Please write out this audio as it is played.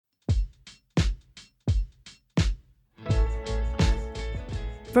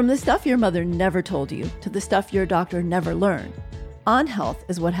From the stuff your mother never told you to the stuff your doctor never learned, On Health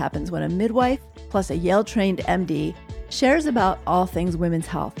is what happens when a midwife plus a Yale-trained MD shares about all things women's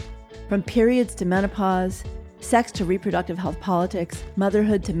health, from periods to menopause, sex to reproductive health politics,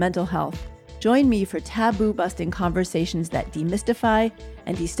 motherhood to mental health. Join me for taboo-busting conversations that demystify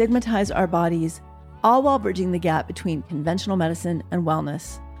and destigmatize our bodies, all while bridging the gap between conventional medicine and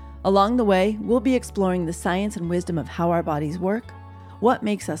wellness. Along the way, we'll be exploring the science and wisdom of how our bodies work, what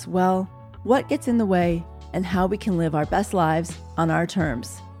makes us well, what gets in the way, and how we can live our best lives on our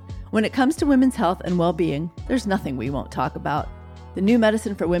terms. When it comes to women's health and well-being, there's nothing we won't talk about. The new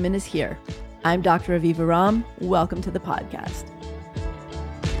medicine for women is here. I'm Dr. Aviva Romm. Welcome to the podcast.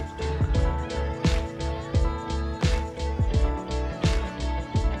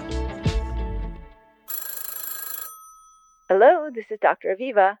 Hello, this is Dr.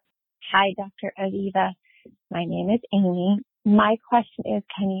 Aviva. Hi, Dr. Aviva. My name is Amy. My question is,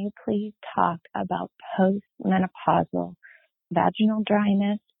 can you please talk about postmenopausal vaginal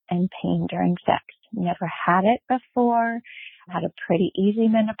dryness and pain during sex? Never had it before. Had a pretty easy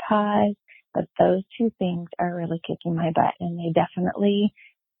menopause, but those two things are really kicking my butt, and they definitely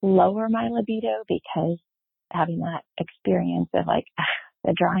lower my libido because having that experience of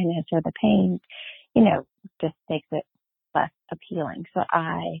the dryness or the pain, just makes it less appealing. So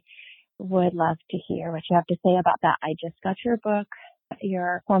I would love to hear what you have to say about that. I just got your book,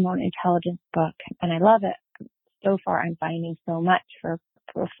 your hormone intelligence book, and I love it. So far, I'm finding so much for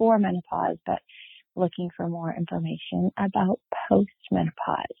before menopause, but looking for more information about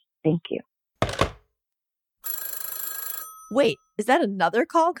postmenopause. Thank you. Wait, is that another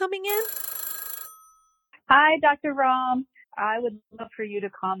call coming in? Hi, Dr. Romm. I would love for you to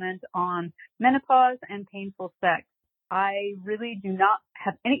comment on menopause and painful sex. I really do not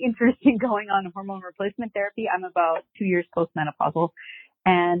have any interest in going on hormone replacement therapy. I'm about 2 years postmenopausal.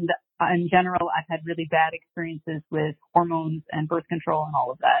 And in general, I've had really bad experiences with hormones and birth control and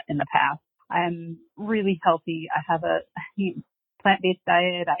all of that in the past. I'm really healthy. I have a plant-based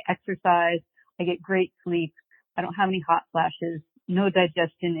diet. I exercise. I get great sleep. I don't have any hot flashes, no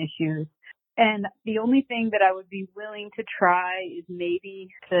digestion issues. And the only thing that I would be willing to try is maybe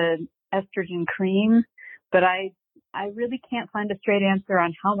the estrogen cream, but I really can't find a straight answer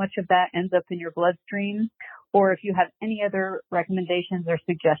on how much of that ends up in your bloodstream, or if you have any other recommendations or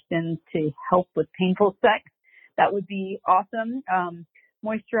suggestions to help with painful sex, that would be awesome.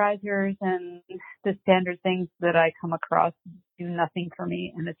 Moisturizers and the standard things that I come across do nothing for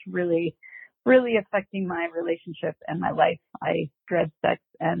me, and it's really, really affecting my relationship and my life. I dread sex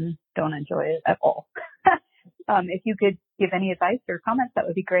and don't enjoy it at all. If you could give any advice or comments, that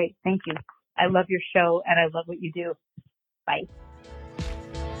would be great. Thank you. I love your show and I love what you do. Bye.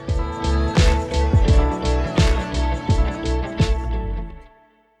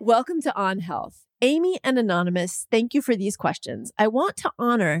 Welcome to On Health. Amy and Anonymous, thank you for these questions. I want to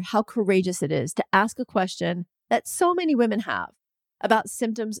honor how courageous it is to ask a question that so many women have about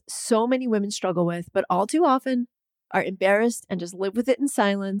symptoms so many women struggle with, but all too often are embarrassed and just live with it in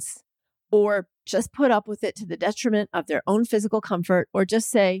silence, or just put up with it to the detriment of their own physical comfort, or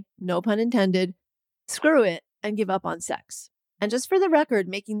just say, no pun intended, screw it and give up on sex. And just for the record,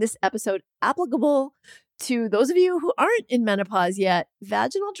 making this episode applicable to those of you who aren't in menopause yet,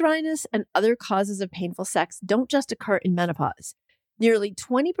 vaginal dryness and other causes of painful sex don't just occur in menopause. Nearly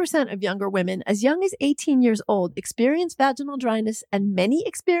 20% of younger women as young as 18 years old experience vaginal dryness, and many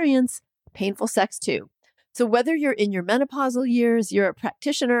experience painful sex too. So whether you're in your menopausal years, you're a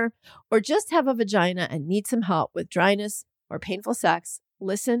practitioner, or just have a vagina and need some help with dryness or painful sex,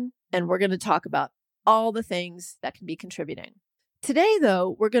 listen, and we're going to talk about all the things that can be contributing. Today,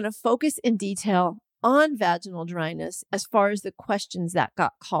 though, we're going to focus in detail on vaginal dryness as far as the questions that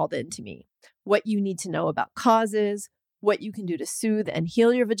got called in to me. What you need to know about causes, what you can do to soothe and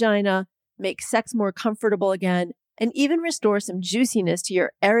heal your vagina, make sex more comfortable again, and even restore some juiciness to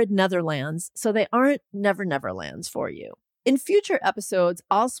your arid netherlands so they aren't never lands for you. In future episodes,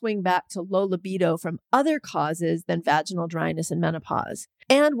 I'll swing back to low libido from other causes than vaginal dryness and menopause.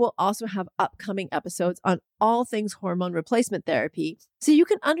 And we'll also have upcoming episodes on all things hormone replacement therapy so you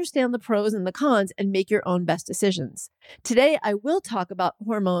can understand the pros and the cons and make your own best decisions. Today, I will talk about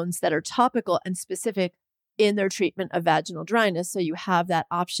hormones that are topical and specific in their treatment of vaginal dryness, so you have that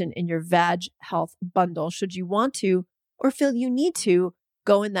option in your Vag Health bundle should you want to or feel you need to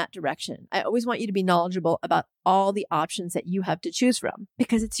go in that direction. I always want you to be knowledgeable about all the options that you have to choose from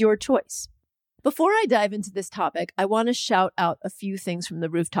because it's your choice. Before I dive into this topic, I want to shout out a few things from the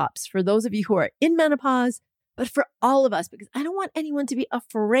rooftops for those of you who are in menopause, but for all of us, because I don't want anyone to be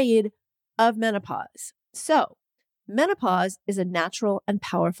afraid of menopause. So, Menopause is a natural and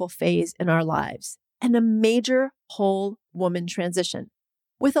powerful phase in our lives and a major whole woman transition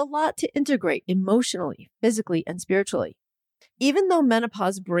with a lot to integrate emotionally, physically, and spiritually. Even though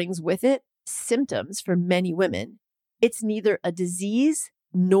menopause brings with it symptoms for many women, it's neither a disease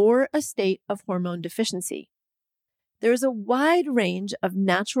nor a state of hormone deficiency. There is a wide range of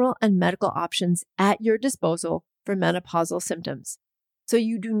natural and medical options at your disposal for menopausal symptoms, so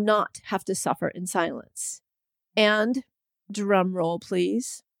you do not have to suffer in silence. And, drum roll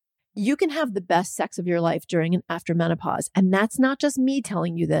please, you can have the best sex of your life during and after menopause. And that's not just me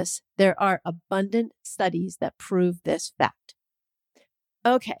telling you this. There are abundant studies that prove this fact.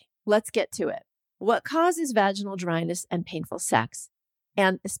 Okay, let's get to it. What causes vaginal dryness and painful sex,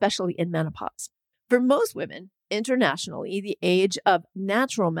 and especially in menopause? For most women, internationally, the age of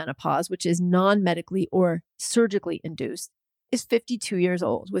natural menopause, which is non-medically or surgically induced, is 52 years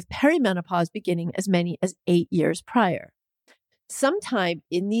old, with perimenopause beginning as many as 8 years prior. Sometime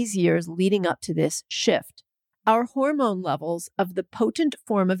in these years leading up to this shift, our hormone levels of the potent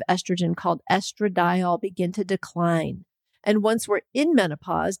form of estrogen called estradiol begin to decline. And once we're in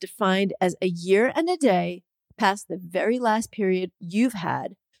menopause, defined as a year and a day past the very last period you've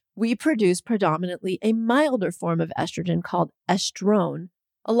had, we produce predominantly a milder form of estrogen called estrone,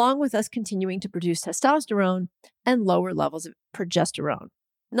 along with us continuing to produce testosterone and lower levels of progesterone.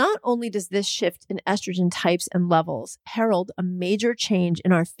 Not only does this shift in estrogen types and levels herald a major change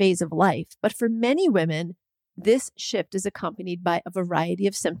in our phase of life, but for many women, this shift is accompanied by a variety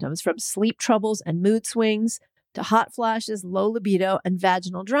of symptoms from sleep troubles and mood swings to hot flashes, low libido, and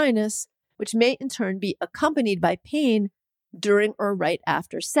vaginal dryness, which may in turn be accompanied by pain during or right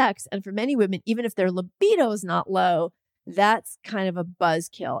after sex. And for many women, even if their libido is not low, that's kind of a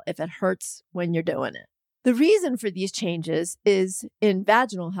buzzkill if it hurts when you're doing it. The reason for these changes is in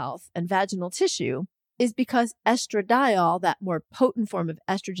vaginal health and vaginal tissue is because estradiol, that more potent form of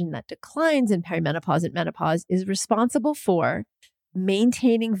estrogen that declines in perimenopause and menopause, is responsible for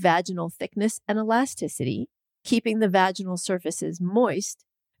maintaining vaginal thickness and elasticity, keeping the vaginal surfaces moist,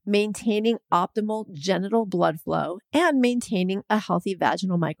 maintaining optimal genital blood flow, and maintaining a healthy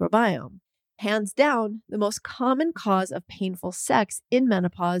vaginal microbiome. Hands down, the most common cause of painful sex in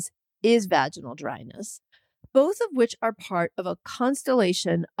menopause is vaginal dryness, both of which are part of a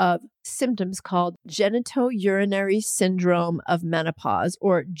constellation of symptoms called genitourinary syndrome of menopause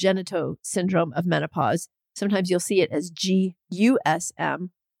or genito syndrome of menopause. Sometimes you'll see it as GUSM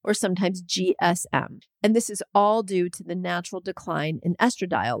or sometimes GSM. And this is all due to the natural decline in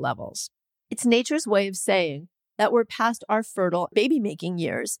estradiol levels. It's nature's way of saying that we're past our fertile baby-making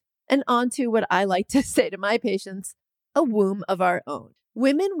years and onto what I like to say to my patients, a womb of our own.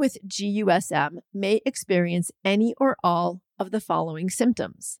 Women with GUSM may experience any or all of the following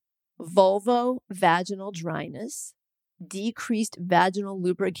symptoms: vulvovaginal dryness, decreased vaginal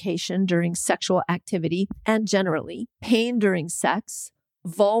lubrication during sexual activity and generally, pain during sex,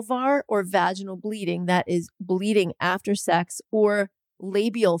 vulvar or vaginal bleeding, that is bleeding after sex, or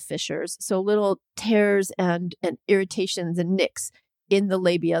labial fissures, so little tears and irritations and nicks in the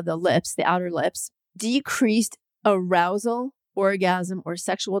labia, the lips, the outer lips, decreased arousal, orgasm, or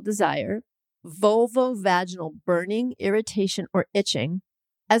sexual desire, vulvovaginal burning, irritation, or itching,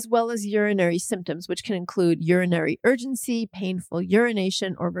 as well as urinary symptoms, which can include urinary urgency, painful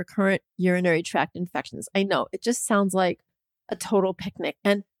urination, or recurrent urinary tract infections. I know, it just sounds like a total picnic.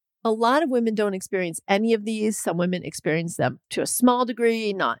 And a lot of women don't experience any of these. Some women experience them to a small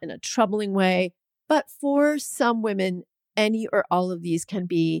degree, not in a troubling way. But for some women, any or all of these can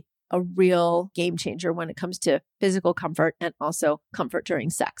be a real game changer when it comes to physical comfort and also comfort during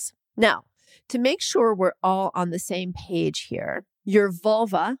sex. Now, to make sure we're all on the same page here, your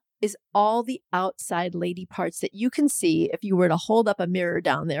vulva is all the outside lady parts that you can see if you were to hold up a mirror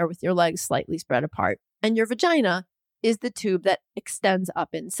down there with your legs slightly spread apart. And your vagina is the tube that extends up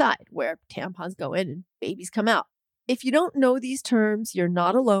inside where tampons go in and babies come out. If you don't know these terms, you're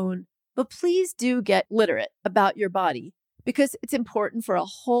not alone, but please do get literate about your body because it's important for a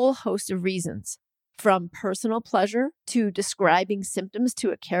whole host of reasons, from personal pleasure to describing symptoms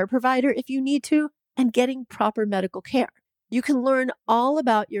to a care provider if you need to, and getting proper medical care. You can learn all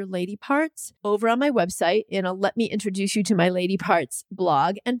about your lady parts over on my website in a Let Me Introduce You to My Lady Parts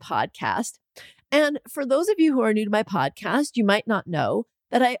blog and podcast. And for those of you who are new to my podcast, you might not know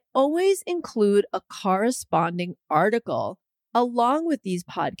that I always include a corresponding article along with these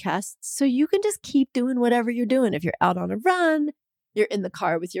podcasts so you can just keep doing whatever you're doing. If you're out on a run, you're in the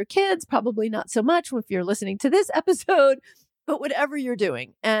car with your kids, probably not so much if you're listening to this episode, but whatever you're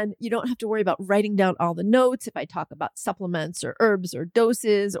doing. And you don't have to worry about writing down all the notes if I talk about supplements or herbs or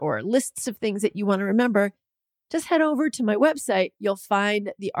doses or lists of things that you want to remember. just head over to my website. You'll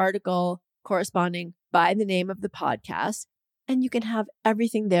find the article corresponding by the name of the podcast, and you can have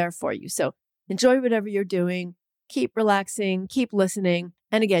everything there for you. So enjoy whatever you're doing. Keep relaxing, keep listening.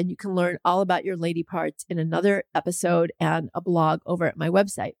 And again, you can learn all about your lady parts in another episode and a blog over at my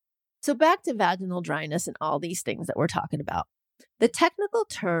website. So back to vaginal dryness and all these things that we're talking about. The technical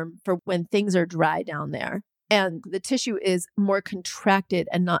term for when things are dry down there and the tissue is more contracted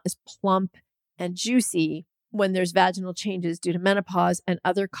and not as plump and juicy when there's vaginal changes due to menopause and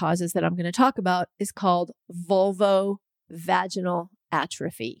other causes that I'm going to talk about is called vulvovaginal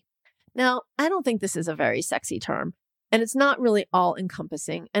atrophy. Now, I don't think this is a very sexy term, and it's not really all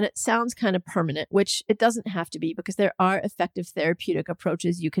encompassing, and it sounds kind of permanent, which it doesn't have to be because there are effective therapeutic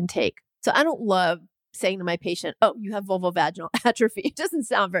approaches you can take. So I don't love saying to my patient, oh, you have vulvovaginal atrophy. It doesn't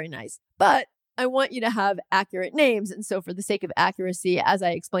sound very nice, but I want you to have accurate names. And so for the sake of accuracy, as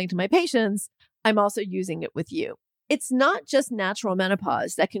I explain to my patients, I'm also using it with you. It's not just natural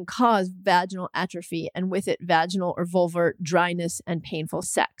menopause that can cause vaginal atrophy and with it vaginal or vulvar dryness and painful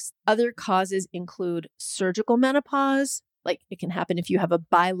sex. Other causes include surgical menopause, like it can happen if you have a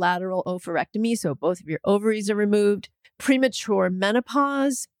bilateral oophorectomy, so both of your ovaries are removed, premature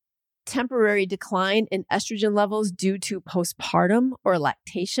menopause, temporary decline in estrogen levels due to postpartum or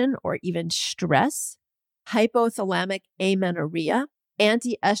lactation or even stress, hypothalamic amenorrhea,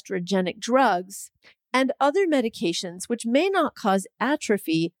 anti-estrogenic drugs, and other medications which may not cause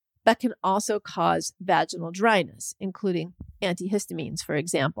atrophy, but can also cause vaginal dryness, including antihistamines, for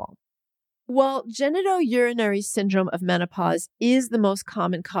example. While genitourinary syndrome of menopause is the most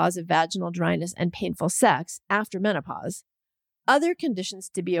common cause of vaginal dryness and painful sex after menopause, other conditions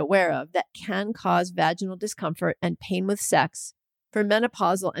to be aware of that can cause vaginal discomfort and pain with sex for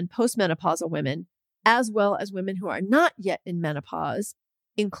menopausal and postmenopausal women, as well as women who are not yet in menopause,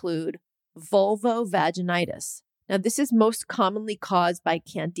 include vulvovaginitis. Now, this is most commonly caused by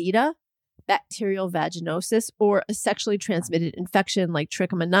candida, bacterial vaginosis, or a sexually transmitted infection like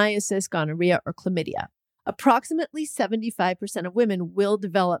trichomoniasis, gonorrhea, or chlamydia. Approximately 75% of women will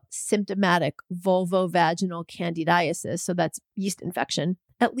develop symptomatic vulvovaginal candidiasis, so that's yeast infection,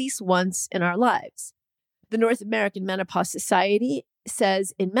 at least once in our lives. The North American Menopause Society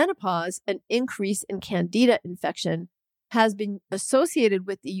says in menopause, an increase in candida infection has been associated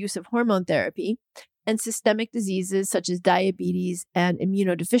with the use of hormone therapy and systemic diseases such as diabetes and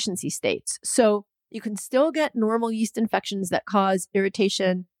immunodeficiency states. So you can still get normal yeast infections that cause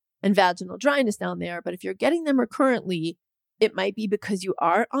irritation and vaginal dryness down there, but if you're getting them recurrently, it might be because you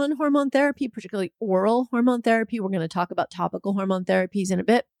are on hormone therapy, particularly oral hormone therapy. We're going to talk about topical hormone therapies in a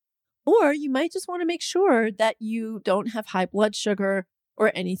bit. Or you might just want to make sure that you don't have high blood sugar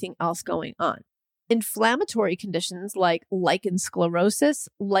or anything else going on. Inflammatory conditions like lichen sclerosis,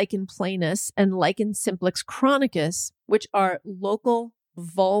 lichen planus, and lichen simplex chronicus, which are local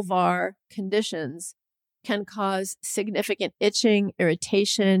vulvar conditions, can cause significant itching,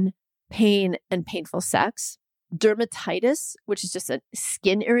 irritation, pain, and painful sex. Dermatitis, which is just a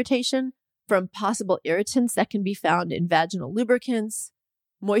skin irritation from possible irritants that can be found in vaginal lubricants,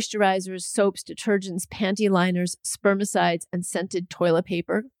 moisturizers, soaps, detergents, panty liners, spermicides, and scented toilet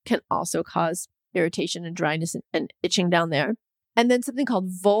paper can also cause irritation and dryness and itching down there. And then something called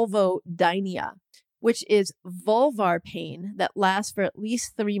vulvodynia, which is vulvar pain that lasts for at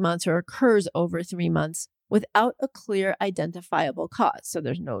least 3 months or occurs over 3 months without a clear identifiable cause. So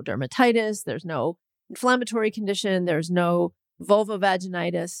there's no dermatitis, there's no inflammatory condition, there's no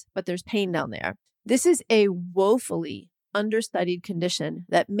vulvovaginitis, but there's pain down there. This is a woefully understudied condition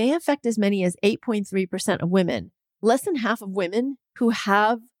that may affect as many as 8.3% of women. Less than half of women who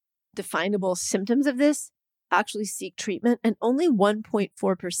have definable symptoms of this actually seek treatment, and only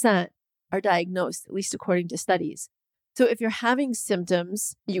 1.4% are diagnosed, at least according to studies. So if you're having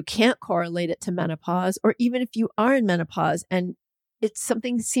symptoms, you can't correlate it to menopause, or even if you are in menopause and it's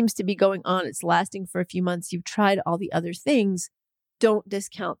something seems to be going on, it's lasting for a few months, you've tried all the other things, don't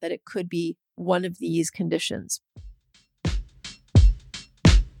discount that it could be one of these conditions.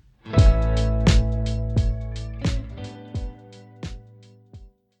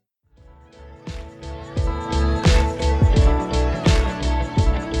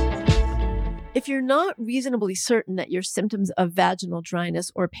 If you're not reasonably certain that your symptoms of vaginal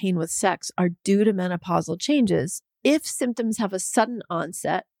dryness or pain with sex are due to menopausal changes, if symptoms have a sudden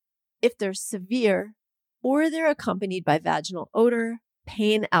onset, if they're severe, or they're accompanied by vaginal odor,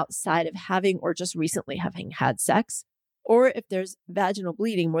 pain outside of having or just recently having had sex, or if there's vaginal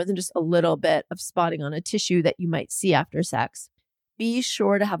bleeding, more than just a little bit of spotting on a tissue that you might see after sex, be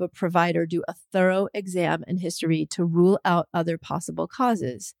sure to have a provider do a thorough exam and history to rule out other possible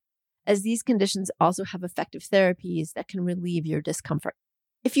causes, as these conditions also have effective therapies that can relieve your discomfort.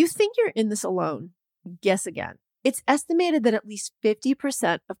 If you think you're in this alone, guess again. It's estimated that at least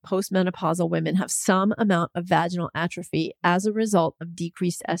 50% of postmenopausal women have some amount of vaginal atrophy as a result of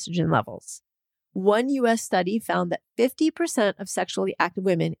decreased estrogen levels. One U.S. study found that 50% of sexually active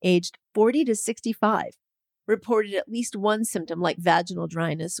women aged 40 to 65 reported at least one symptom like vaginal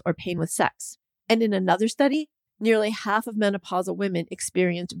dryness or pain with sex. And in another study, nearly half of menopausal women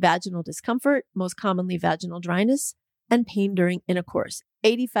experienced vaginal discomfort, most commonly vaginal dryness, and pain during intercourse,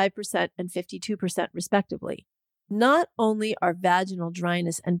 85% and 52% respectively. Not only are vaginal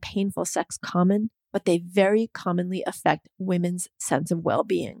dryness and painful sex common, but they very commonly affect women's sense of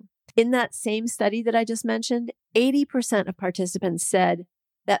well-being. In that same study that I just mentioned, 80% of participants said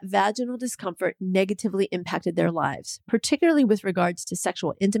that vaginal discomfort negatively impacted their lives, particularly with regards to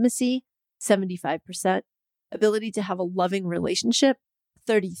sexual intimacy, 75%, ability to have a loving relationship,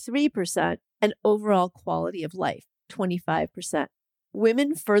 33%, and overall quality of life, 25%.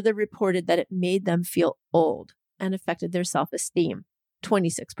 Women further reported that it made them feel old and affected their self-esteem,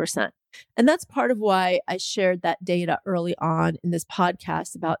 26%. And that's part of why I shared that data early on in this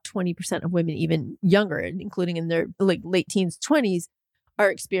podcast. About 20% of women, even younger, including in their late teens, 20s, are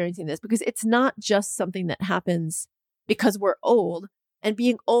experiencing this, because it's not just something that happens because we're old. And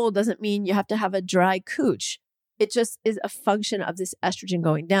being old doesn't mean you have to have a dry cooch. It just is a function of this estrogen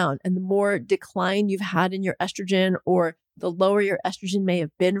going down. And the more decline you've had in your estrogen, or the lower your estrogen may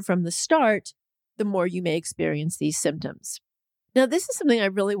have been from the start, the more you may experience these symptoms. Now, this is something I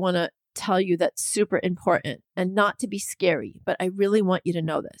really want to tell you that's super important, and not to be scary, but I really want you to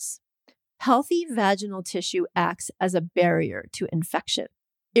know this. Healthy vaginal tissue acts as a barrier to infection.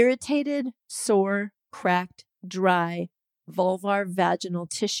 Irritated, sore, cracked, dry, vulvar vaginal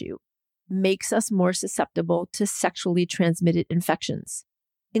tissue makes us more susceptible to sexually transmitted infections,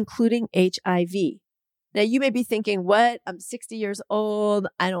 including HIV. Now, you may be thinking, what? I'm 60 years old.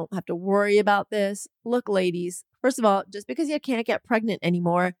 I don't have to worry about this. Look, ladies, first of all, just because you can't get pregnant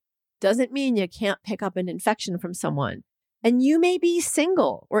anymore doesn't mean you can't pick up an infection from someone. And you may be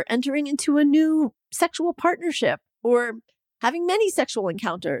single or entering into a new sexual partnership or having many sexual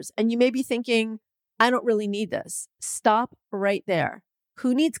encounters. And you may be thinking, I don't really need this. Stop right there.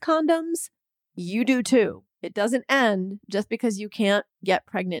 Who needs condoms? You do too. It doesn't end just because you can't get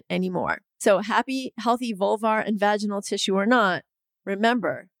pregnant anymore. So happy, healthy vulvar and vaginal tissue or not,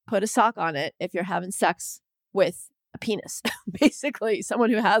 remember, put a sock on it if you're having sex with a penis, basically someone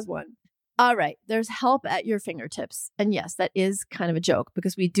who has one. All right, there's help at your fingertips. And yes, that is kind of a joke,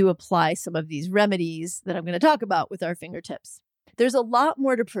 because we do apply some of these remedies that I'm going to talk about with our fingertips. There's a lot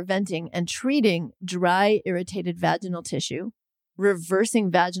more to preventing and treating dry, irritated vaginal tissue,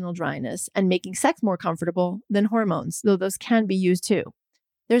 reversing vaginal dryness, and making sex more comfortable than hormones, though those can be used too.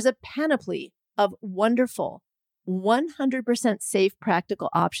 There's a panoply of wonderful, 100% safe, practical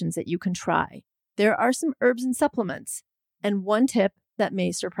options that you can try. There are some herbs and supplements, and one tip that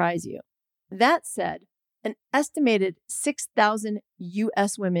may surprise you. That said, an estimated 6,000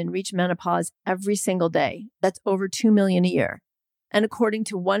 U.S. women reach menopause every single day. That's over 2 million a year. And according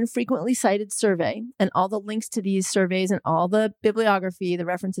to one frequently cited survey, and all the links to these surveys and all the bibliography, the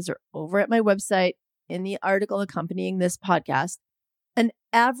references are over at my website in the article accompanying this podcast, an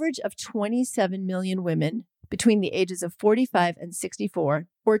average of 27 million women between the ages of 45 and 64,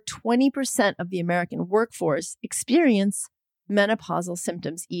 or 20% of the American workforce, experience menopausal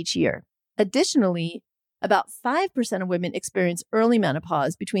symptoms each year. Additionally, about 5% of women experience early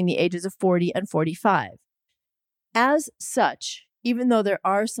menopause between the ages of 40 and 45. As such, even though there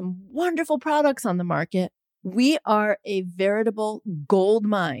are some wonderful products on the market, we are a veritable gold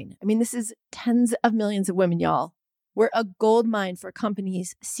mine. I mean, this is tens of millions of women, y'all. We're a gold mine for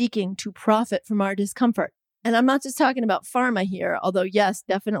companies seeking to profit from our discomfort. And I'm not just talking about pharma here, although yes,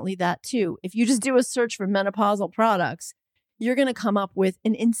 definitely that too. If you just do a search for menopausal products, you're going to come up with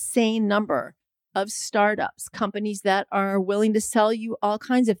an insane number of startups, companies that are willing to sell you all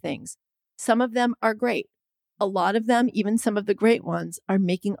kinds of things. Some of them are great. A lot of them, even some of the great ones, are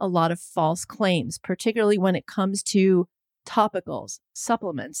making a lot of false claims, particularly when it comes to topicals,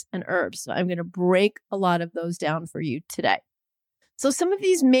 supplements, and herbs. So I'm going to break a lot of those down for you today. So some of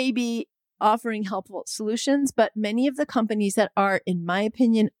these may be offering helpful solutions, but many of the companies that are, in my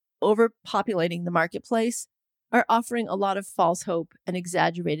opinion, overpopulating the marketplace are offering a lot of false hope and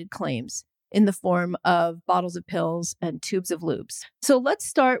exaggerated claims in the form of bottles of pills and tubes of lubes. So let's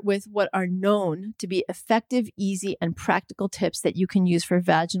start with what are known to be effective, easy, and practical tips that you can use for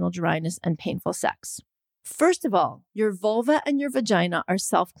vaginal dryness and painful sex. First of all, your vulva and your vagina are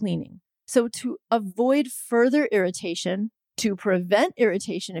self-cleaning. So to avoid further irritation, to prevent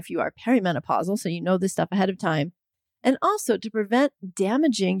irritation if you are perimenopausal, so you know this stuff ahead of time, and also to prevent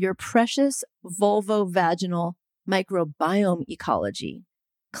damaging your precious vulvovaginal microbiome ecology.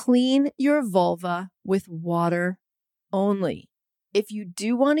 Clean your vulva with water only. If you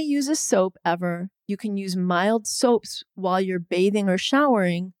do want to use a soap ever, you can use mild soaps while you're bathing or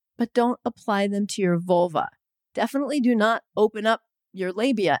showering, but don't apply them to your vulva. Definitely do not open up your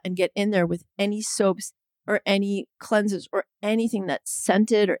labia and get in there with any soaps or any cleanses or anything that's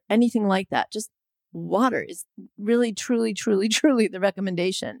scented or anything like that. Just water is really, truly, truly, truly the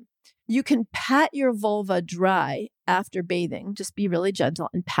recommendation. You can pat your vulva dry after bathing. Just be really gentle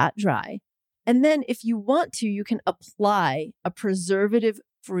and pat dry. And then if you want to, you can apply a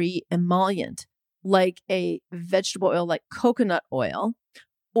preservative-free emollient like a vegetable oil, like coconut oil,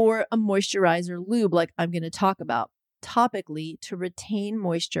 or a moisturizer lube like I'm going to talk about topically to retain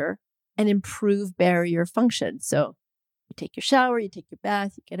moisture and improve barrier function. So you take your shower, you take your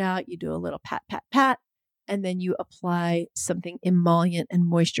bath, you get out, you do a little pat, pat, pat, and then you apply something emollient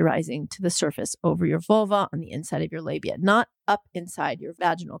and moisturizing to the surface over your vulva on the inside of your labia, not up inside your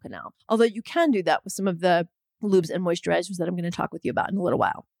vaginal canal. Although you can do that with some of the lubes and moisturizers that I'm going to talk with you about in a little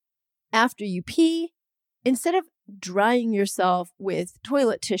while. After you pee, instead of drying yourself with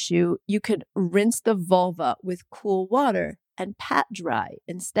toilet tissue, you could rinse the vulva with cool water and pat dry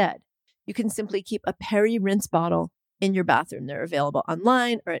instead. You can simply keep a peri-rinse bottle in your bathroom. They're available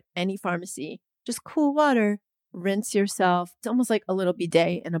online or at any pharmacy. Just cool water, rinse yourself. It's almost like a little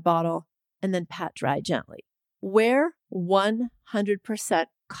bidet in a bottle, and then pat dry gently. Wear 100%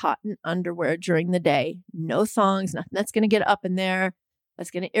 cotton underwear during the day. No thongs, nothing that's going to get up in there.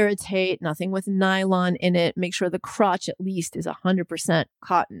 That's going to irritate, nothing with nylon in it. Make sure the crotch at least is 100%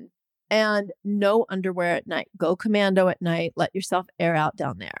 cotton. And no underwear at night. Go commando at night. Let yourself air out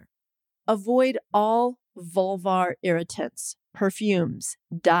down there. Avoid all vulvar irritants, perfumes,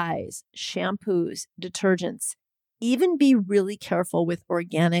 dyes, shampoos, detergents. Even be really careful with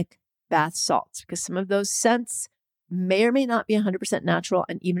organic bath salts because some of those scents may or may not be 100% natural.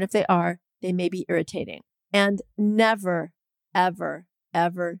 And even if they are, they may be irritating. And never, ever,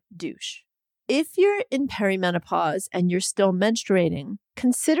 ever douche. If you're in perimenopause and you're still menstruating,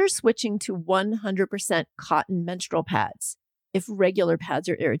 consider switching to 100% cotton menstrual pads. If regular pads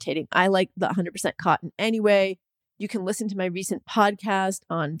are irritating, I like the 100% cotton anyway. You can listen to my recent podcast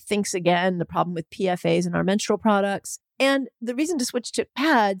on Thinks Again, the problem with PFAs in our menstrual products. And the reason to switch to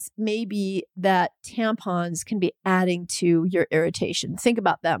pads may be that tampons can be adding to your irritation. Think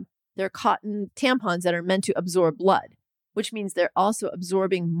about them. They're cotton tampons that are meant to absorb blood, which means they're also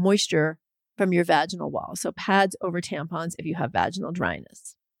absorbing moisture from your vaginal wall. So pads over tampons if you have vaginal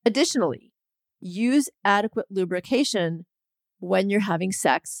dryness. Additionally, use adequate lubrication when you're having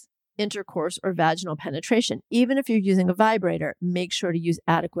sex, intercourse, or vaginal penetration. Even if you're using a vibrator, make sure to use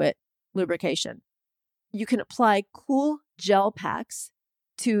adequate lubrication. You can apply cool gel packs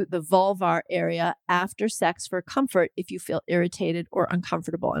to the vulvar area after sex for comfort if you feel irritated or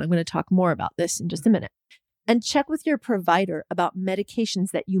uncomfortable. And I'm going to talk more about this in just a minute. And check with your provider about medications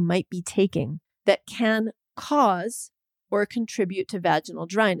that you might be taking that can cause or contribute to vaginal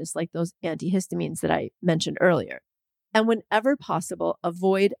dryness, like those antihistamines that I mentioned earlier. And whenever possible,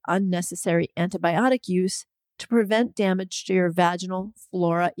 avoid unnecessary antibiotic use to prevent damage to your vaginal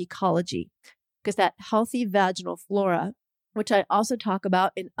flora ecology. Because that healthy vaginal flora, which I also talk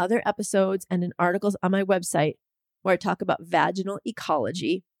about in other episodes and in articles on my website where I talk about vaginal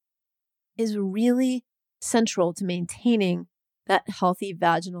ecology, is really central to maintaining that healthy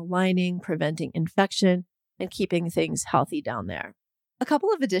vaginal lining, preventing infection, and keeping things healthy down there. A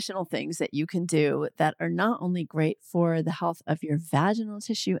couple of additional things that you can do that are not only great for the health of your vaginal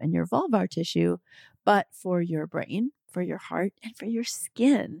tissue and your vulvar tissue, but for your brain, for your heart, and for your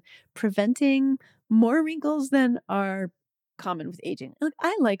skin, preventing more wrinkles than are common with aging. Look,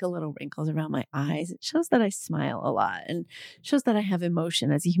 I like a little wrinkles around my eyes. It shows that I smile a lot and shows that I have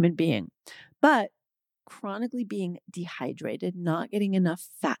emotion as a human being. But chronically being dehydrated, not getting enough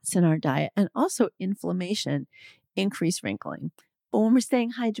fats in our diet, and also inflammation increase wrinkling. But when we're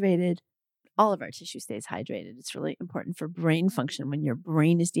staying hydrated, all of our tissue stays hydrated. It's really important for brain function. When your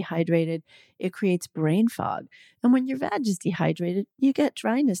brain is dehydrated, it creates brain fog. And when your vag is dehydrated, you get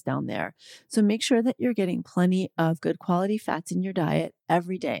dryness down there. So make sure that you're getting plenty of good quality fats in your diet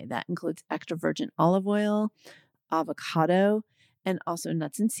every day. That includes extra virgin olive oil, avocado, and also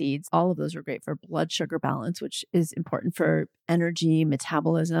nuts and seeds. All of those are great for blood sugar balance, which is important for energy,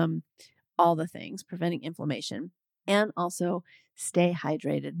 metabolism, all the things, preventing inflammation. and also stay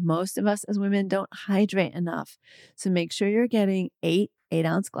hydrated. Most of us as women don't hydrate enough. So make sure you're getting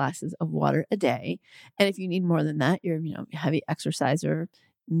 8-ounce glasses of water a day. And if you need more than that, you're a heavy exerciser,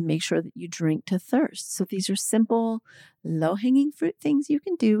 make sure that you drink to thirst. So these are simple, low-hanging fruit things you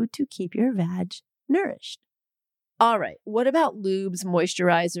can do to keep your vag nourished. All right, what about lubes,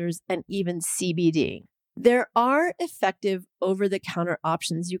 moisturizers, and even CBD? There are effective over-the-counter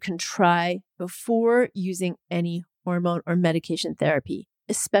options you can try before using any hormone or medication therapy,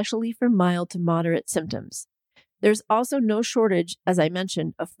 especially for mild to moderate symptoms. There's also no shortage, as I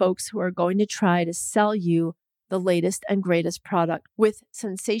mentioned, of folks who are going to try to sell you the latest and greatest product with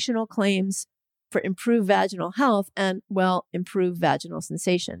sensational claims for improved vaginal health and, improved vaginal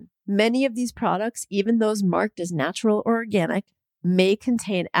sensation. Many of these products, even those marked as natural or organic, may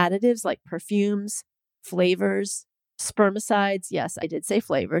contain additives like perfumes, flavors, spermicides. Yes, I did say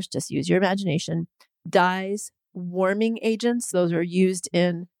flavors, just use your imagination. Dyes, warming agents, those are used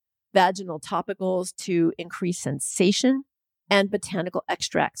in vaginal topicals to increase sensation, and botanical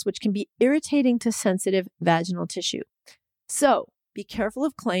extracts, which can be irritating to sensitive vaginal tissue. So be careful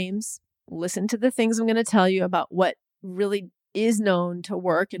of claims. Listen to the things I'm going to tell you about what really is known to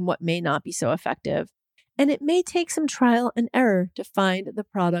work and what may not be so effective. And it may take some trial and error to find the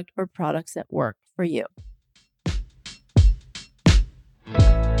product or products that work for you.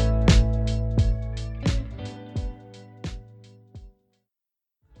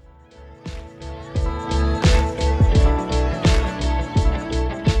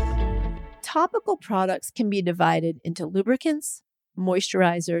 Topical products can be divided into lubricants,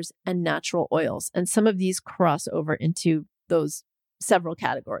 moisturizers, and natural oils. And some of these cross over into those several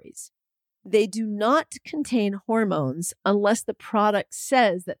categories. They do not contain hormones unless the product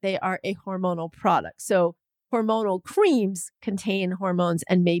says that they are a hormonal product. So hormonal creams contain hormones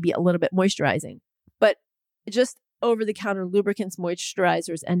and may be a little bit moisturizing. But just over-the-counter lubricants,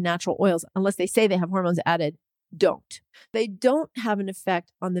 moisturizers, and natural oils, unless they say they have hormones added, don't. They don't have an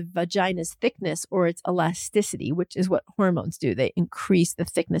effect on the vagina's thickness or its elasticity, which is what hormones do. They increase the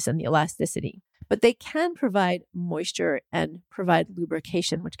thickness and the elasticity. But they can provide moisture and provide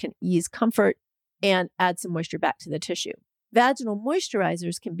lubrication, which can ease comfort and add some moisture back to the tissue. Vaginal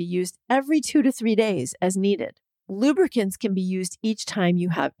moisturizers can be used every 2 to 3 days as needed. Lubricants can be used each time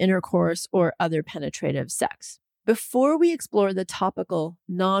you have intercourse or other penetrative sex. Before we explore the topical,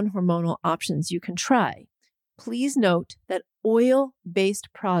 non-hormonal options you can try, please note that oil-based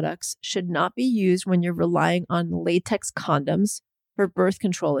products should not be used when you're relying on latex condoms for birth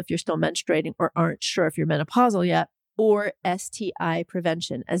control if you're still menstruating or aren't sure if you're menopausal yet, or STI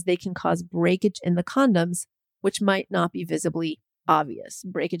prevention, as they can cause breakage in the condoms, which might not be visibly obvious.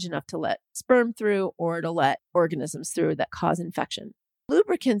 Breakage enough to let sperm through or to let organisms through that cause infection.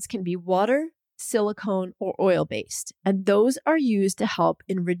 Lubricants can be water, silicone, or oil-based, and those are used to help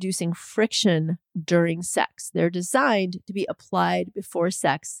in reducing friction during sex. They're designed to be applied before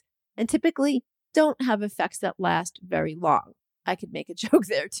sex and typically don't have effects that last very long. I could make a joke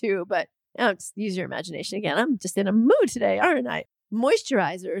there too, but just use your imagination again. I'm just in a mood today, aren't I?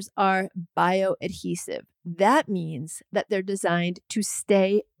 Moisturizers are bioadhesive. That means that they're designed to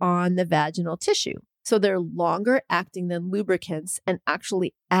stay on the vaginal tissue. So they're longer acting than lubricants and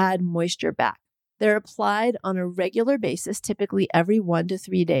actually add moisture back. They're applied on a regular basis, typically every 1 to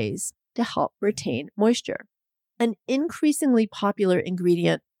 3 days, to help retain moisture. An increasingly popular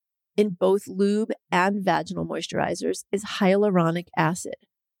ingredient in both lube and vaginal moisturizers is hyaluronic acid,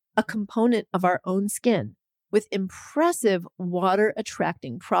 a component of our own skin with impressive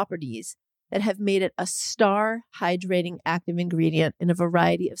water-attracting properties that have made it a star hydrating active ingredient in a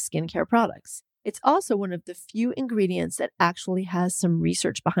variety of skincare products. It's also one of the few ingredients that actually has some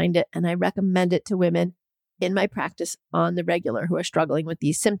research behind it, and I recommend it to women in my practice on the regular who are struggling with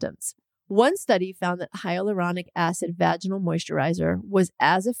these symptoms. One study found that hyaluronic acid vaginal moisturizer was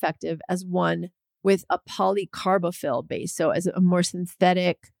as effective as one with a polycarbophil base, so as a more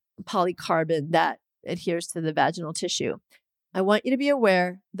synthetic polycarbon that adheres to the vaginal tissue. I want you to be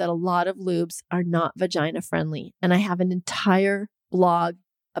aware that a lot of lubes are not vagina friendly, and I have an entire blog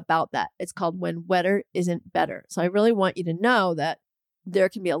about that. It's called When Wetter Isn't Better. So I really want you to know that there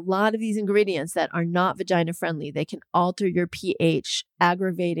can be a lot of these ingredients that are not vagina friendly. They can alter your pH,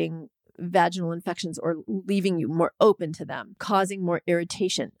 aggravating vaginal infections or leaving you more open to them, causing more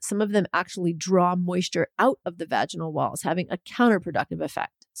irritation. Some of them actually draw moisture out of the vaginal walls, having a counterproductive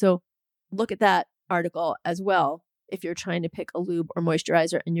effect. So look at that article as well if you're trying to pick a lube or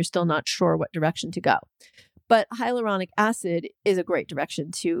moisturizer and you're still not sure what direction to go. But hyaluronic acid is a great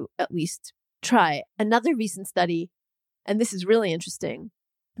direction to at least try. Another recent study, and this is really interesting,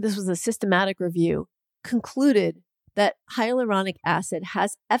 this was a systematic review, concluded that hyaluronic acid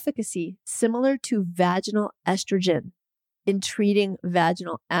has efficacy similar to vaginal estrogen in treating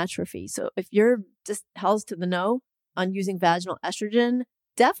vaginal atrophy. So if you're just hells to the no on using vaginal estrogen,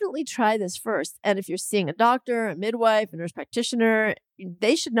 definitely try this first. And if you're seeing a doctor, a midwife, a nurse practitioner,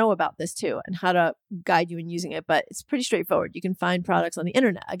 they should know about this too and how to guide you in using it. But it's pretty straightforward. You can find products on the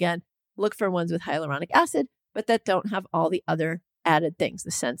internet. Again, look for ones with hyaluronic acid, but that don't have all the other added things,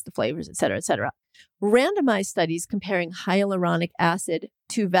 the scents, the flavors, et cetera, et cetera. Randomized studies comparing hyaluronic acid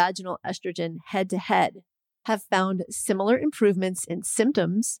to vaginal estrogen head to head have found similar improvements in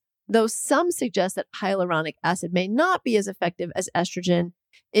symptoms, though some suggest that hyaluronic acid may not be as effective as estrogen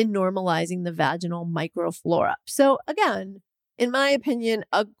in normalizing the vaginal microflora. So again, in my opinion,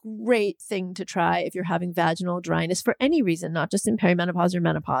 a great thing to try if you're having vaginal dryness for any reason, not just in perimenopause or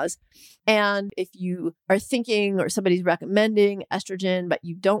menopause. And if you are thinking or somebody's recommending estrogen, but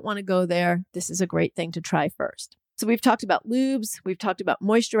you don't want to go there, this is a great thing to try first. So we've talked about lubes, we've talked about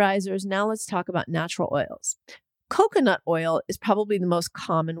moisturizers. Now let's talk about natural oils. Coconut oil is probably the most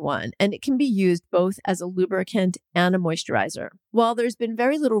common one, and it can be used both as a lubricant and a moisturizer. While there's been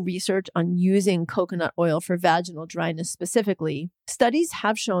very little research on using coconut oil for vaginal dryness specifically, studies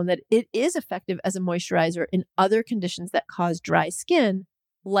have shown that it is effective as a moisturizer in other conditions that cause dry skin,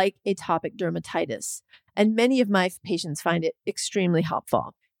 like atopic dermatitis. And many of my patients find it extremely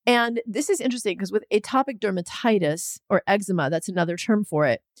helpful. And this is interesting because with atopic dermatitis or eczema, that's another term for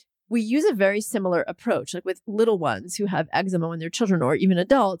it, we use a very similar approach. Like with little ones who have eczema when they're children or even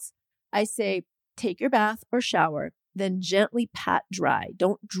adults, I say, take your bath or shower, then gently pat dry.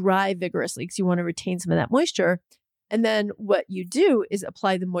 Don't dry vigorously because you want to retain some of that moisture. And then what you do is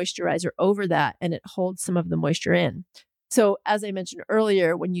apply the moisturizer over that and it holds some of the moisture in. So as I mentioned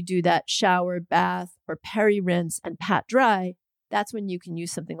earlier, when you do that shower, bath, or peri-rinse and pat dry, that's when you can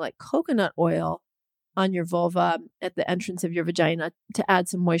use something like coconut oil on your vulva at the entrance of your vagina to add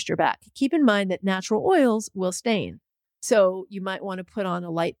some moisture back. Keep in mind that natural oils will stain. So you might want to put on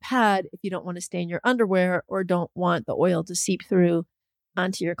a light pad if you don't want to stain your underwear or don't want the oil to seep through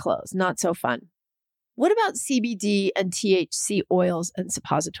onto your clothes. Not so fun. What about CBD and THC oils and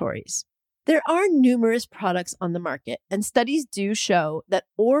suppositories? There are numerous products on the market, and studies do show that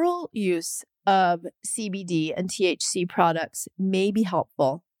oral use of CBD and THC products may be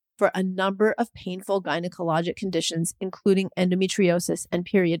helpful for a number of painful gynecologic conditions, including endometriosis and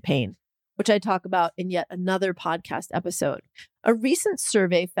period pain, which I talk about in yet another podcast episode. A recent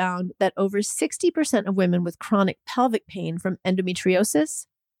survey found that over 60% of women with chronic pelvic pain from endometriosis,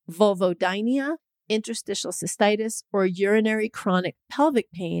 vulvodynia, interstitial cystitis, or urinary chronic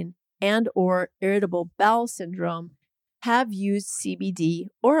pelvic pain and or irritable bowel syndrome have used CBD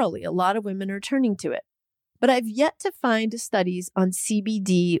orally. A lot of women are turning to it. But I've yet to find studies on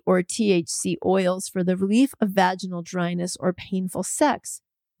CBD or THC oils for the relief of vaginal dryness or painful sex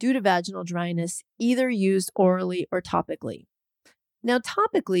due to vaginal dryness, either used orally or topically. Now,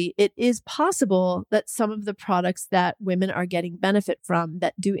 topically, it is possible that some of the products that women are getting benefit from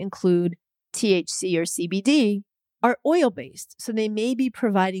that do include THC or CBD are oil-based, so they may be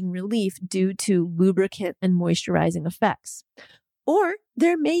providing relief due to lubricant and moisturizing effects. Or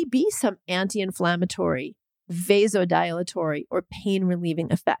there may be some anti-inflammatory, vasodilatory, or pain-relieving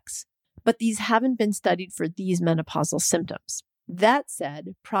effects, but these haven't been studied for these menopausal symptoms. That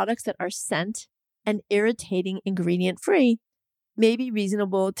said, products that are scent and irritating ingredient-free may be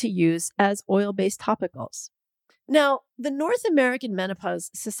reasonable to use as oil-based topicals. Now, the North American Menopause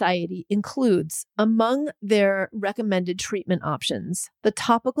Society includes, among their recommended treatment options, the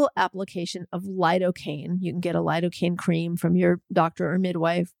topical application of lidocaine. You can get a lidocaine cream from your doctor or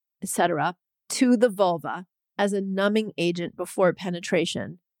midwife, etc., to the vulva as a numbing agent before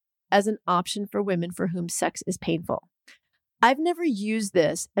penetration, as an option for women for whom sex is painful. I've never used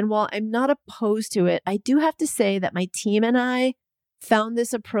this, and while I'm not opposed to it, I do have to say that my team and I found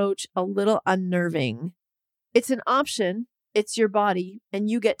this approach a little unnerving. It's an option, it's your body, and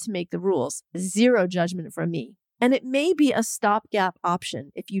you get to make the rules. Zero judgment from me. And it may be a stopgap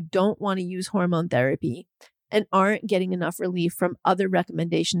option if you don't want to use hormone therapy and aren't getting enough relief from other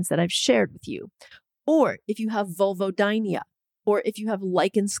recommendations that I've shared with you. Or if you have vulvodynia, or if you have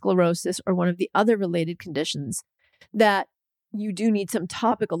lichen sclerosis or one of the other related conditions that you do need some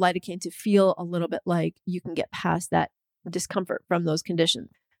topical lidocaine to feel a little bit like you can get past that discomfort from those conditions.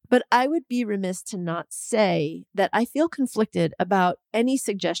 But I would be remiss to not say that I feel conflicted about any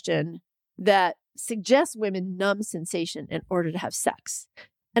suggestion that suggests women numb sensation in order to have sex.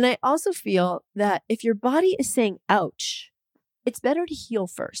 And I also feel that if your body is saying, ouch, it's better to heal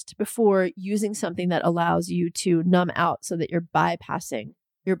first before using something that allows you to numb out so that you're bypassing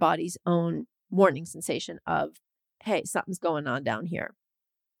your body's own warning sensation of hey, something's going on down here.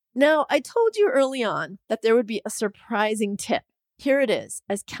 Now, I told you early on that there would be a surprising tip. Here it is.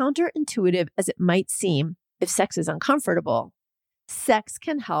 As counterintuitive as it might seem, if sex is uncomfortable, sex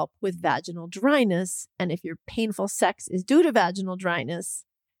can help with vaginal dryness. And if your painful sex is due to vaginal dryness,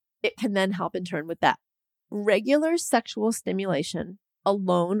 it can then help in turn with that. Regular sexual stimulation,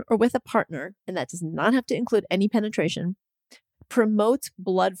 alone or with a partner, and that does not have to include any penetration, promotes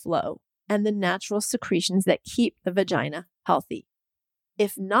blood flow and the natural secretions that keep the vagina healthy.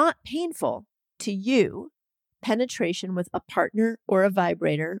 If not painful to you, penetration with a partner or a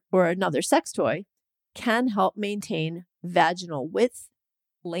vibrator or another sex toy can help maintain vaginal width,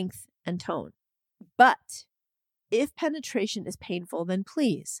 length, and tone. But if penetration is painful, then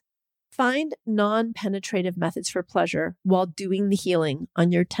please find non-penetrative methods for pleasure while doing the healing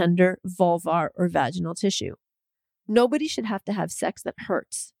on your tender vulvar or vaginal tissue. Nobody should have to have sex that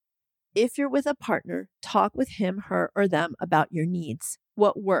hurts. If you're with a partner, talk with him, her, or them about your needs,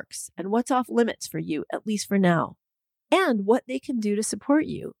 what works, and what's off limits for you, at least for now, and what they can do to support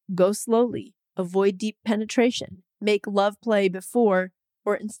you. Go slowly, avoid deep penetration, make love play before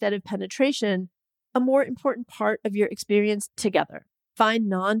or instead of penetration a more important part of your experience together. Find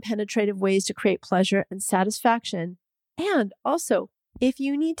non-penetrative ways to create pleasure and satisfaction. And also, if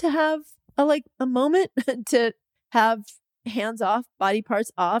you need to have a moment to have hands off, body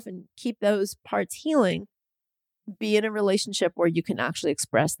parts off, and keep those parts healing, be in a relationship where you can actually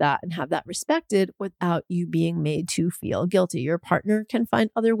express that and have that respected without you being made to feel guilty. Your partner can find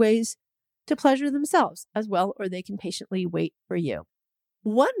other ways to pleasure themselves as well, or they can patiently wait for you.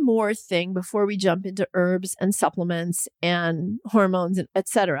 One more thing before we jump into herbs and supplements and hormones, and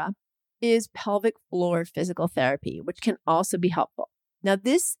etc., is pelvic floor physical therapy, which can also be helpful. Now,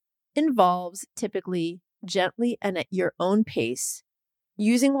 this involves typically gently and at your own pace,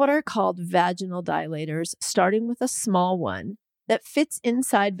 using what are called vaginal dilators, starting with a small one that fits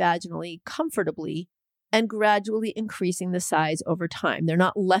inside vaginally comfortably and gradually increasing the size over time. They're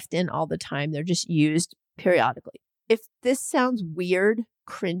not left in all the time. They're just used periodically. If this sounds weird,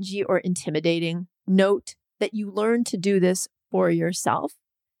 cringy, or intimidating, note that you learn to do this for yourself.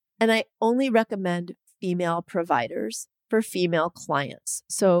 And I only recommend female providers for female clients.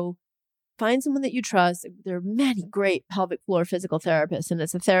 So find someone that you trust. There are many great pelvic floor physical therapists, and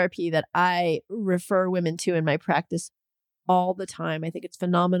it's a therapy that I refer women to in my practice all the time. I think it's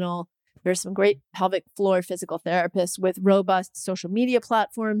phenomenal. There's some great pelvic floor physical therapists with robust social media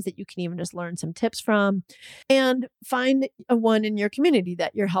platforms that you can even just learn some tips from. And find a one in your community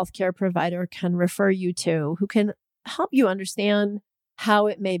that your healthcare provider can refer you to, who can help you understand how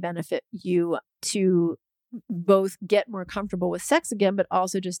it may benefit you to both get more comfortable with sex again, but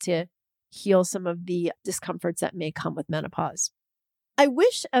also just to heal some of the discomforts that may come with menopause. I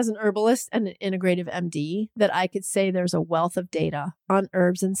wish as an herbalist and an integrative MD that I could say there's a wealth of data on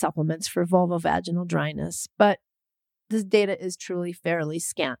herbs and supplements for vulvovaginal dryness, but this data is truly fairly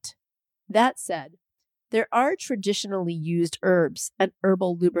scant. That said, there are traditionally used herbs and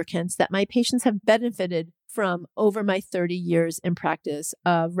herbal lubricants that my patients have benefited from over my 30 years in practice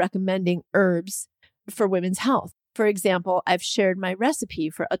of recommending herbs for women's health. For example, I've shared my recipe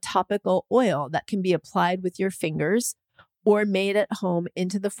for a topical oil that can be applied with your fingers or made at home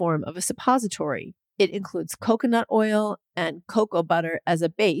into the form of a suppository. It includes coconut oil and cocoa butter as a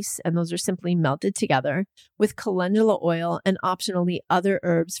base, and those are simply melted together with calendula oil and optionally other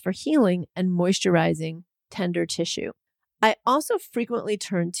herbs for healing and moisturizing tender tissue. I also frequently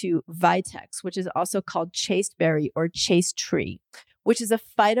turn to Vitex, which is also called chasteberry or chaste tree, which is a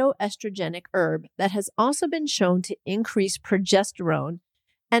phytoestrogenic herb that has also been shown to increase progesterone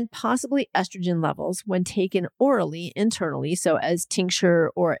and possibly estrogen levels when taken orally internally, so as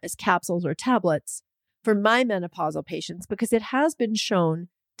tincture or as capsules or tablets for my menopausal patients, because it has been shown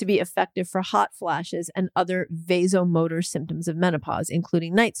to be effective for hot flashes and other vasomotor symptoms of menopause,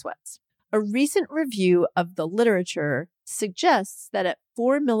 including night sweats. A recent review of the literature suggests that at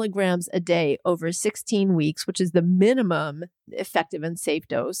 4 milligrams a day over 16 weeks, which is the minimum effective and safe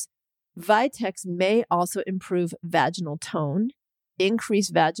dose, Vitex may also improve vaginal tone, increase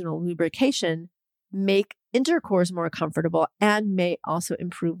vaginal lubrication, make intercourse more comfortable, and may also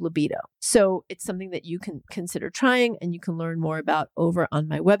improve libido. So it's something that you can consider trying, and you can learn more about over on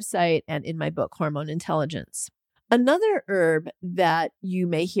my website and in my book, Hormone Intelligence. Another herb that you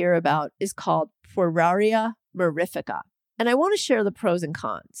may hear about is called Pueraria mirifica. And I want to share the pros and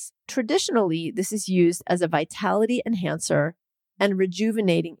cons. Traditionally, this is used as a vitality enhancer and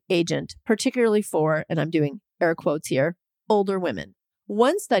rejuvenating agent, particularly for, and I'm doing air quotes here, older women.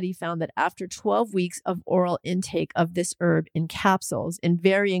 One study found that after 12 weeks of oral intake of this herb in capsules in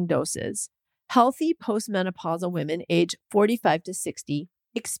varying doses, Healthy postmenopausal women aged 45 to 60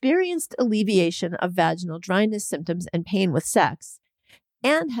 experienced alleviation of vaginal dryness symptoms and pain with sex,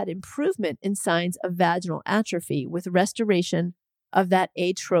 and had improvement in signs of vaginal atrophy with restoration of that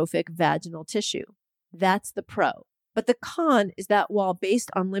atrophic vaginal tissue. That's the pro. But the con is that while based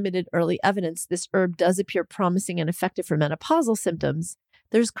on limited early evidence, this herb does appear promising and effective for menopausal symptoms,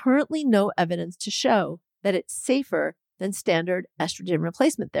 there's currently no evidence to show that it's safer than standard estrogen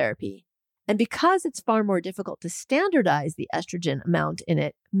replacement therapy. And because it's far more difficult to standardize the estrogen amount in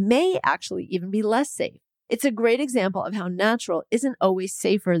it, may actually even be less safe. It's a great example of how natural isn't always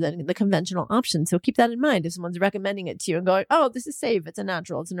safer than the conventional option. So keep that in mind if someone's recommending it to you and going, oh, this is safe, it's a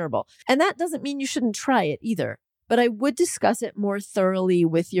natural, it's an herbal. And that doesn't mean you shouldn't try it either. But I would discuss it more thoroughly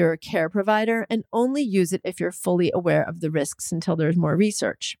with your care provider and only use it if you're fully aware of the risks until there's more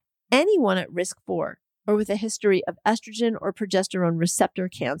research. Anyone at risk for or with a history of estrogen or progesterone receptor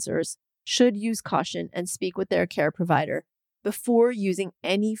cancers should use caution and speak with their care provider before using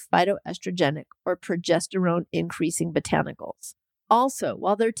any phytoestrogenic or progesterone increasing botanicals. Also,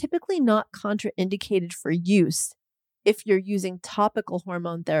 while they're typically not contraindicated for use if you're using topical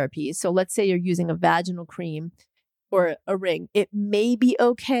hormone therapy, so let's say you're using a vaginal cream or a ring, it may be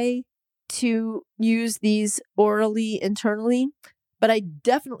okay to use these orally internally, but I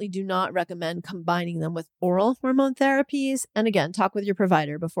definitely do not recommend combining them with oral hormone therapies. And again, talk with your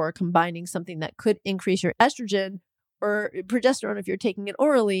provider before combining something that could increase your estrogen or progesterone if you're taking it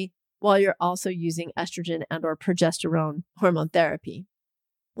orally while you're also using estrogen and or progesterone hormone therapy.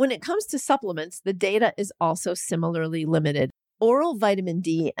 When it comes to supplements, the data is also similarly limited. Oral vitamin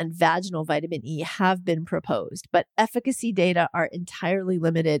D and vaginal vitamin E have been proposed, but efficacy data are entirely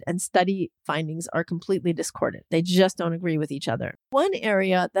limited and study findings are completely discordant. They just don't agree with each other. One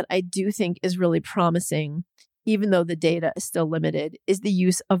area that I do think is really promising, even though the data is still limited, is the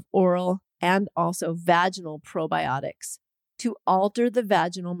use of oral and also vaginal probiotics to alter the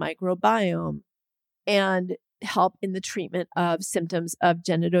vaginal microbiome and help in the treatment of symptoms of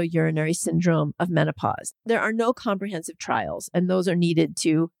genitourinary syndrome of menopause. There are no comprehensive trials, and those are needed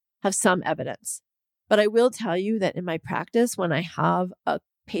to have some evidence. But I will tell you that in my practice, when I have a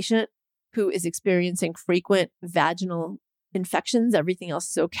patient who is experiencing frequent vaginal infections, everything else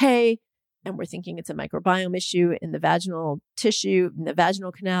is okay, and we're thinking it's a microbiome issue in the vaginal tissue, in the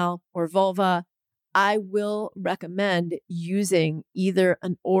vaginal canal or vulva, I will recommend using either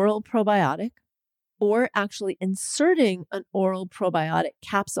an oral probiotic or actually inserting an oral probiotic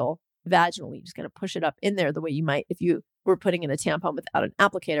capsule vaginally. Just kind of push it up in there the way you might if you were putting in a tampon without an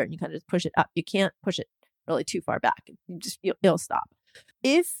applicator and you kind of just push it up. You can't push it really too far back. It'll stop.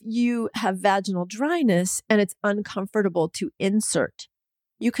 If you have vaginal dryness and it's uncomfortable to insert,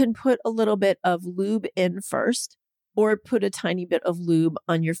 you can put a little bit of lube in first or put a tiny bit of lube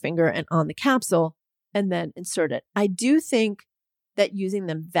on your finger and on the capsule and then insert it. I do think that using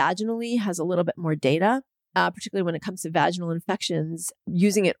them vaginally has a little bit more data, particularly when it comes to vaginal infections,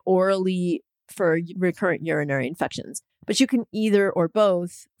 using it orally for recurrent urinary infections. But you can either or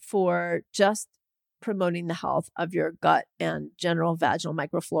both for just promoting the health of your gut and general vaginal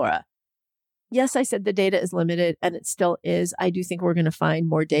microflora. Yes, I said the data is limited, and it still is. I do think we're going to find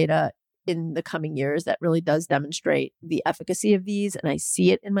more data in the coming years that really does demonstrate the efficacy of these, and I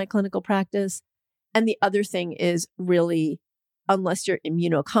see it in my clinical practice. And the other thing is really, unless you're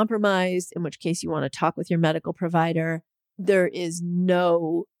immunocompromised, in which case you want to talk with your medical provider, there is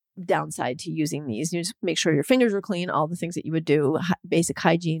no downside to using these. You just make sure your fingers are clean, all the things that you would do, basic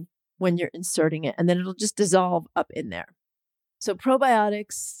hygiene when you're inserting it, and then it'll just dissolve up in there. So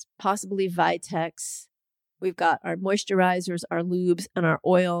probiotics, possibly Vitex. We've got our moisturizers, our lubes, and our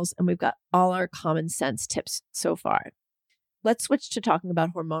oils, and we've got all our common sense tips so far. Let's switch to talking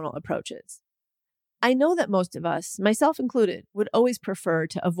about hormonal approaches. I know that most of us, myself included, would always prefer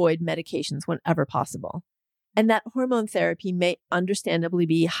to avoid medications whenever possible, and that hormone therapy may understandably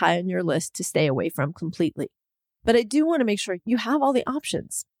be high on your list to stay away from completely. But I do want to make sure you have all the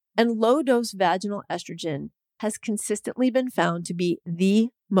options, and low-dose vaginal estrogen has consistently been found to be the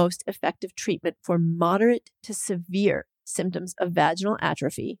most effective treatment for moderate to severe symptoms of vaginal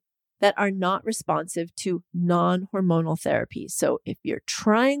atrophy that are not responsive to non-hormonal therapy. So if you're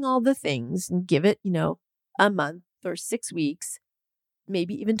trying all the things and give it, a month or 6 weeks,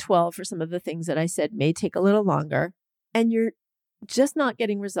 maybe even 12 for some of the things that I said may take a little longer, and you're just not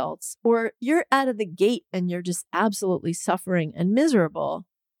getting results, or you're out of the gate and you're just absolutely suffering and miserable,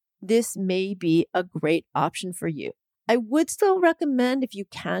 this may be a great option for you. I would still recommend, if you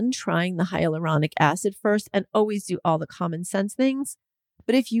can, trying the hyaluronic acid first and always do all the common sense things.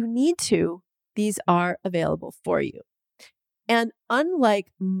 But if you need to, these are available for you. And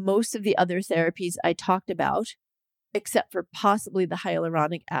unlike most of the other therapies I talked about, except for possibly the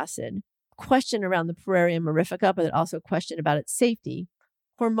hyaluronic acid, question around the Pueraria mirifica, but also question about its safety,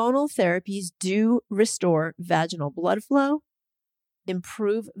 hormonal therapies do restore vaginal blood flow,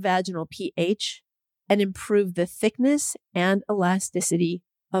 improve vaginal pH, and improve the thickness and elasticity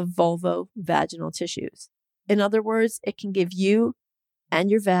of vulvovaginal tissues. In other words, it can give you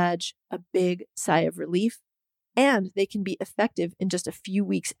and your vag a big sigh of relief, and they can be effective in just a few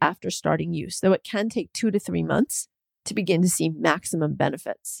weeks after starting use, though it can take 2 to 3 months to begin to see maximum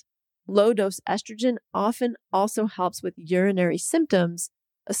benefits. Low-dose estrogen often also helps with urinary symptoms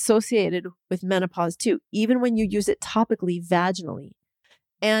associated with menopause too, even when you use it topically vaginally.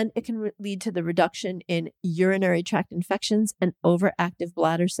 And it can lead to the reduction in urinary tract infections and overactive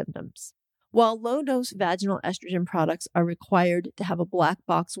bladder symptoms. While low-dose vaginal estrogen products are required to have a black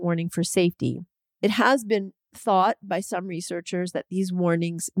box warning for safety, it has been thought by some researchers that these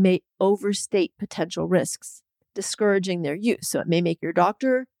warnings may overstate potential risks, discouraging their use. So it may make your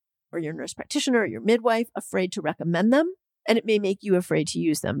doctor or your nurse practitioner or your midwife afraid to recommend them, and it may make you afraid to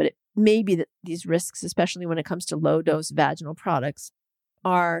use them. But it may be that these risks, especially when it comes to low-dose vaginal products,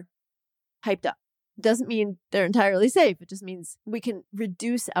 are hyped up. Doesn't mean they're entirely safe. It just means we can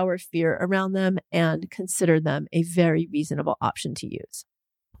reduce our fear around them and consider them a very reasonable option to use.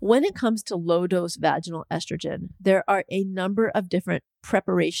 When it comes to low-dose vaginal estrogen, there are a number of different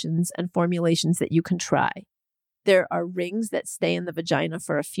preparations and formulations that you can try. There are rings that stay in the vagina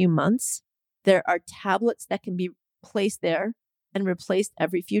for a few months. There are tablets that can be placed there and replaced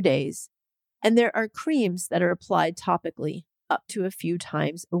every few days. And there are creams that are applied topically up to a few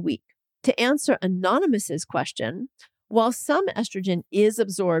times a week. To answer Anonymous's question, while some estrogen is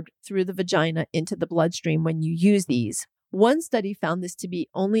absorbed through the vagina into the bloodstream when you use these, one study found this to be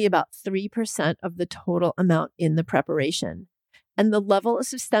only about 3% of the total amount in the preparation. And the level of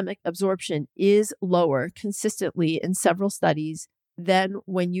systemic absorption is lower consistently in several studies than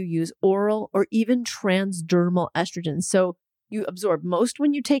when you use oral or even transdermal estrogen. So you absorb most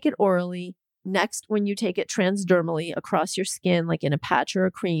when you take it orally, next when you take it transdermally across your skin, like in a patch or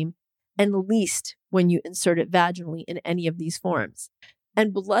a cream, and least when you insert it vaginally in any of these forms.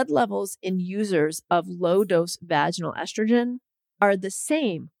 And blood levels in users of low-dose vaginal estrogen are the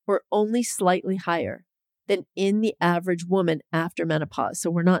same or only slightly higher than in the average woman after menopause. So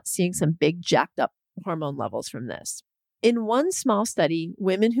we're not seeing some big jacked up hormone levels from this. In one small study,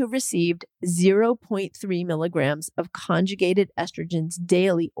 women who received 0.3 milligrams of conjugated estrogens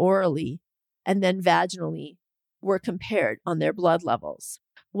daily orally and then vaginally were compared on their blood levels.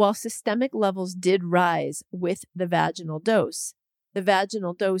 While systemic levels did rise with the vaginal dose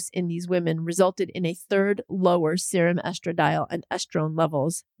in these women resulted in a third lower serum estradiol and estrone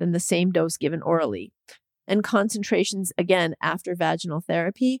levels than the same dose given orally. And concentrations, again, after vaginal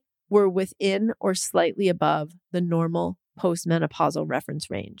therapy were within or slightly above the normal postmenopausal reference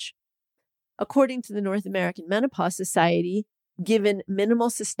range. According to the North American Menopause Society, given minimal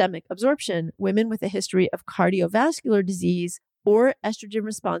systemic absorption, women with a history of cardiovascular disease or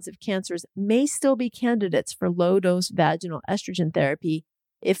estrogen-responsive cancers may still be candidates for low-dose vaginal estrogen therapy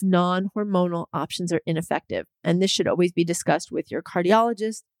if non-hormonal options are ineffective. And this should always be discussed with your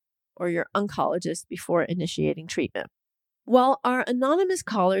cardiologist or your oncologist before initiating treatment. While our anonymous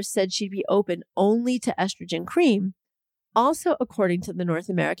caller said she'd be open only to estrogen cream, also according to the North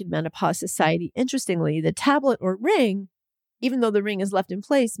American Menopause Society, interestingly, the tablet or ring, even though the ring is left in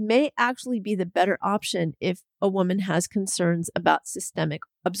place, may actually be the better option if a woman has concerns about systemic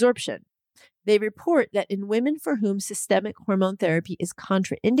absorption. They report that in women for whom systemic hormone therapy is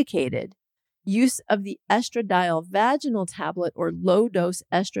contraindicated, use of the estradiol vaginal tablet or low-dose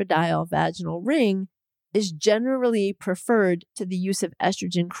estradiol vaginal ring is generally preferred to the use of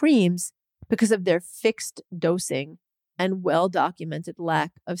estrogen creams because of their fixed dosing and well-documented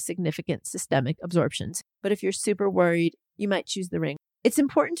lack of significant systemic absorptions. But if you're super worried, you might choose the ring. It's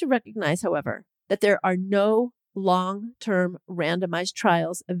important to recognize, however, that there are no long-term randomized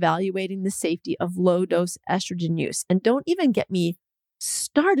trials evaluating the safety of low-dose estrogen use. And don't even get me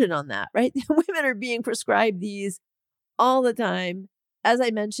started on that, right? Women are being prescribed these all the time. As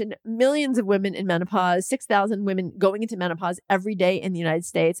I mentioned, millions of women in menopause, 6,000 women going into menopause every day in the United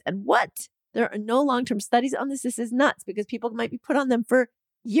States. And what? There are no long-term studies on this. This is nuts because people might be put on them for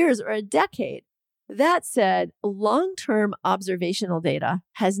years or a decade. That said, long-term observational data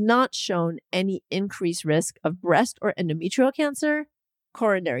has not shown any increased risk of breast or endometrial cancer,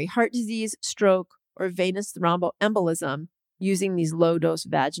 coronary heart disease, stroke, or venous thromboembolism using these low-dose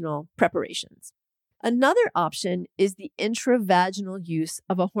vaginal preparations. Another option is the intravaginal use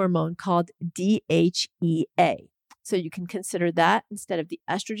of a hormone called DHEA. So you can consider that instead of the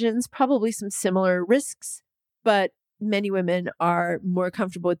estrogens, probably some similar risks, but many women are more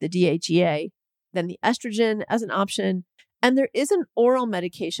comfortable with the DHEA than the estrogen as an option. And there is an oral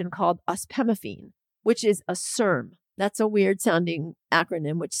medication called ospemifene, which is a SERM. That's a weird sounding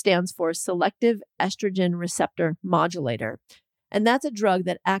acronym, which stands for Selective Estrogen Receptor Modulator. And that's a drug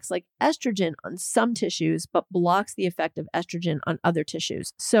that acts like estrogen on some tissues, but blocks the effect of estrogen on other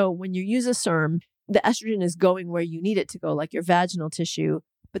tissues. So when you use a SERM, the estrogen is going where you need it to go, like your vaginal tissue,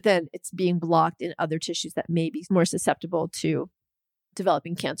 but then it's being blocked in other tissues that may be more susceptible to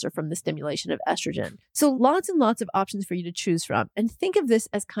developing cancer from the stimulation of estrogen. So lots and lots of options for you to choose from. And think of this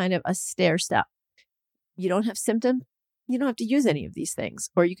as kind of a stair step. You don't have symptoms, you don't have to use any of these things,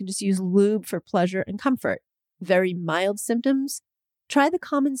 or you can just use lube for pleasure and comfort. Very mild symptoms, try the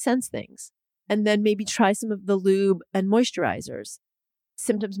common sense things, and then maybe try some of the lube and moisturizers.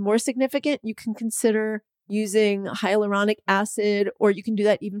 Symptoms more significant, you can consider using hyaluronic acid, or you can do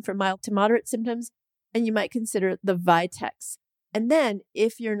that even for mild to moderate symptoms, and you might consider the Vitex. And then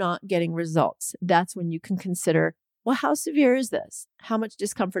if you're not getting results, that's when you can consider, well, how severe is this? How much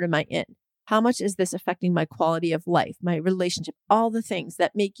discomfort am I in? How much is this affecting my quality of life, my relationship, all the things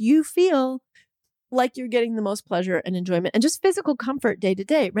that make you feel like you're getting the most pleasure and enjoyment and just physical comfort day to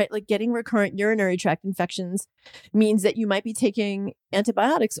day, right? Like getting recurrent urinary tract infections means that you might be taking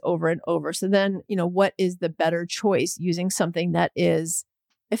antibiotics over and over. So then, what is the better choice? Using something that is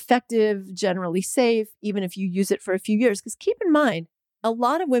effective, generally safe, even if you use it for a few years. Because keep in mind, a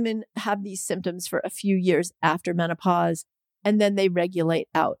lot of women have these symptoms for a few years after menopause, and then they regulate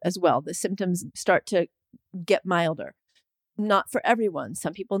out as well. The symptoms start to get milder. Not for everyone.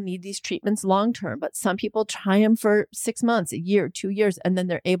 Some people need these treatments long-term, but some people try them for 6 months, a year, 2 years, and then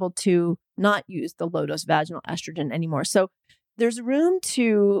they're able to not use the low-dose vaginal estrogen anymore. So there's room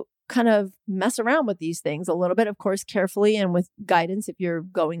to kind of mess around with these things a little bit, of course, carefully and with guidance if you're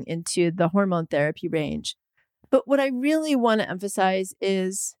going into the hormone therapy range. But what I really want to emphasize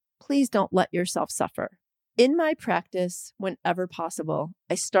is please don't let yourself suffer. In my practice, whenever possible,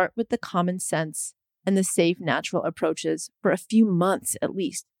 I start with the common sense and the safe, natural approaches for a few months at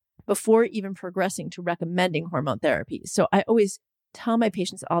least before even progressing to recommending hormone therapy. So I always tell my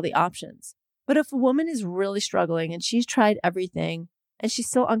patients all the options. But if a woman is really struggling and she's tried everything and she's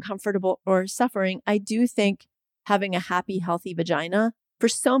still uncomfortable or suffering, I do think having a happy, healthy vagina for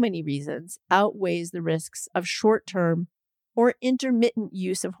so many reasons outweighs the risks of short-term or intermittent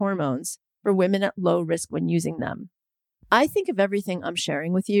use of hormones for women at low risk when using them. I think of everything I'm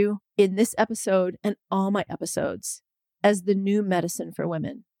sharing with you in this episode and all my episodes as the new medicine for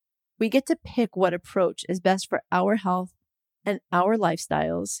women. We get to pick what approach is best for our health and our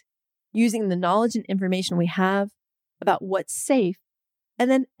lifestyles, using the knowledge and information we have about what's safe,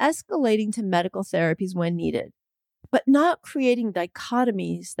 and then escalating to medical therapies when needed, but not creating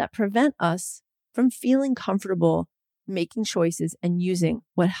dichotomies that prevent us from feeling comfortable making choices and using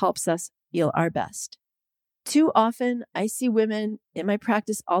what helps us feel our best. Too often, I see women in my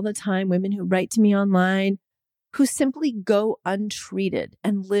practice all the time, women who write to me online, who simply go untreated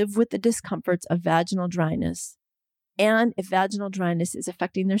and live with the discomforts of vaginal dryness. And if vaginal dryness is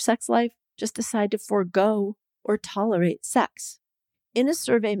affecting their sex life, just decide to forego or tolerate sex. In a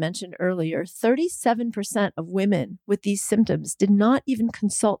survey mentioned earlier, 37% of women with these symptoms did not even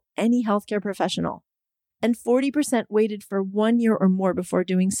consult any healthcare professional, and 40% waited for 1 year or more before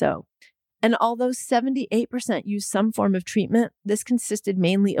doing so. And although 78% used some form of treatment, this consisted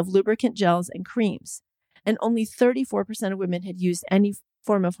mainly of lubricant gels and creams, and only 34% of women had used any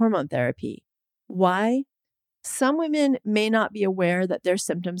form of hormone therapy. Why? Some women may not be aware that their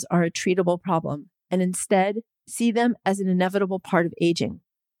symptoms are a treatable problem and instead see them as an inevitable part of aging.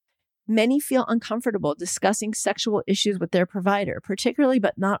 Many feel uncomfortable discussing sexual issues with their provider, particularly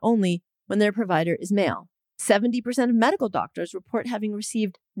but not only when their provider is male. 70% of medical doctors report having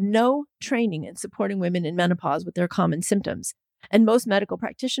received no training in supporting women in menopause with their common symptoms. And most medical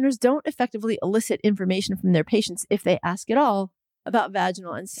practitioners don't effectively elicit information from their patients, if they ask at all, about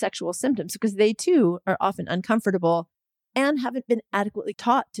vaginal and sexual symptoms, because they too are often uncomfortable and haven't been adequately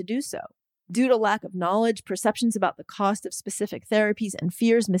taught to do so. Due to lack of knowledge, perceptions about the cost of specific therapies, and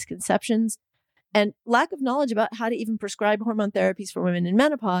fears, misconceptions, and lack of knowledge about how to even prescribe hormone therapies for women in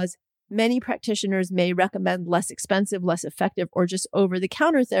menopause, many practitioners may recommend less expensive, less effective, or just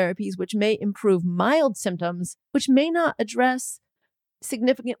over-the-counter therapies, which may improve mild symptoms, which may not address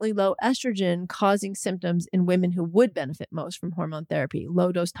significantly low estrogen causing symptoms in women who would benefit most from hormone therapy,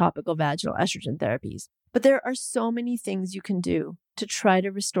 low-dose topical vaginal estrogen therapies. But there are so many things you can do to try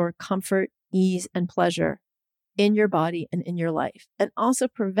to restore comfort, ease, and pleasure in your body and in your life, and also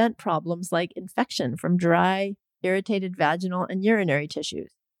prevent problems like infection from dry, irritated vaginal and urinary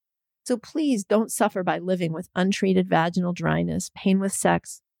tissues. So please don't suffer by living with untreated vaginal dryness, pain with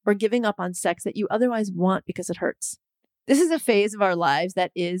sex, or giving up on sex that you otherwise want because it hurts. This is a phase of our lives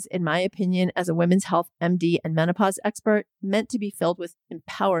that is, in my opinion, as a women's health MD and menopause expert, meant to be filled with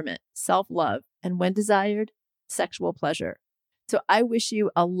empowerment, self-love, and when desired, sexual pleasure. So I wish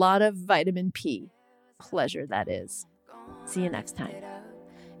you a lot of vitamin P. Pleasure, that is. See you next time.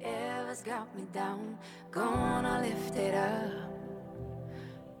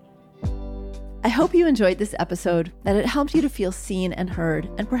 I hope you enjoyed this episode, that it helped you to feel seen and heard,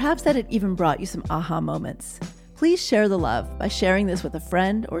 and perhaps that it even brought you some aha moments. Please share the love by sharing this with a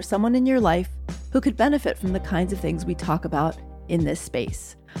friend or someone in your life who could benefit from the kinds of things we talk about in this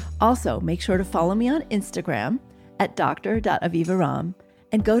space. Also, make sure to follow me on Instagram at dr.avivaram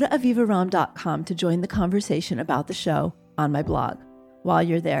and go to avivaram.com to join the conversation about the show on my blog. While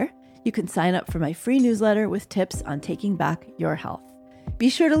you're there, you can sign up for my free newsletter with tips on taking back your health. Be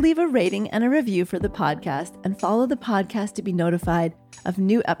sure to leave a rating and a review for the podcast and follow the podcast to be notified of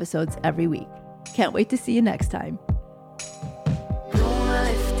new episodes every week. Can't wait to see you next time. Gonna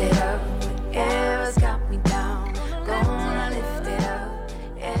lift it up, whatever's got me down. Gonna lift it up,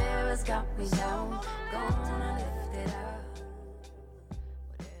 whatever's got me down.